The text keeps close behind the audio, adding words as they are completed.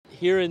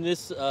here in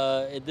this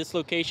at this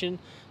location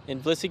in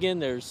Vlissingen,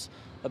 there's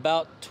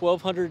about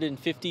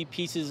 1,250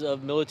 pieces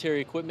of military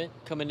equipment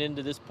coming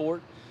into this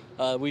port.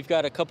 We've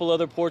got a couple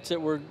other ports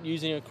that we're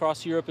using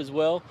across Europe as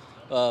well.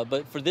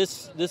 But for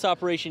this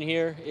operation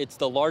here, it's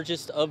the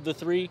largest of the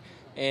three,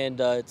 and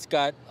it's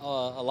got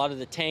a lot of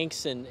the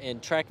tanks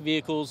and track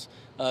vehicles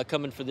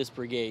coming for this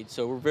brigade.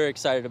 So we're very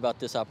excited about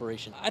this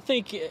operation. I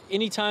think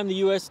anytime the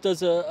U.S.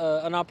 does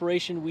an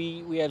operation,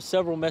 we have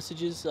several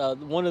messages.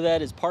 One of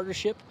that is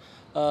partnership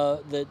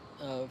that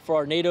for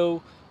our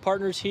NATO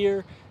partners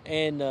here,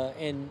 and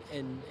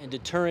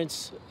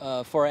deterrence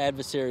for our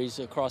adversaries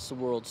across the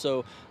world.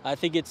 So I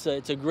think it's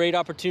a great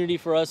opportunity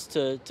for us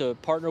to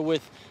partner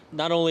with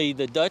not only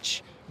the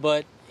Dutch,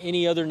 but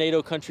any other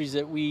NATO countries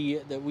that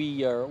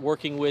we are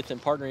working with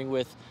and partnering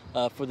with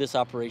for this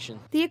operation.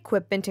 The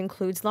equipment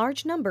includes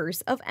large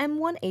numbers of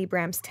M1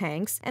 Abrams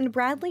tanks and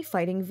Bradley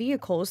fighting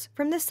vehicles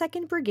from the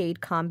 2nd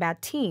Brigade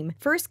Combat Team,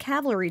 1st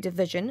Cavalry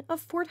Division of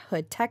Fort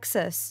Hood,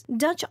 Texas.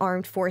 Dutch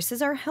armed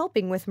forces are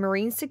helping with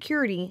marine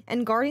security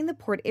and guarding the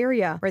port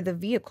area where the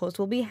vehicles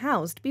will be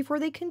housed before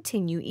they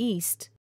continue east.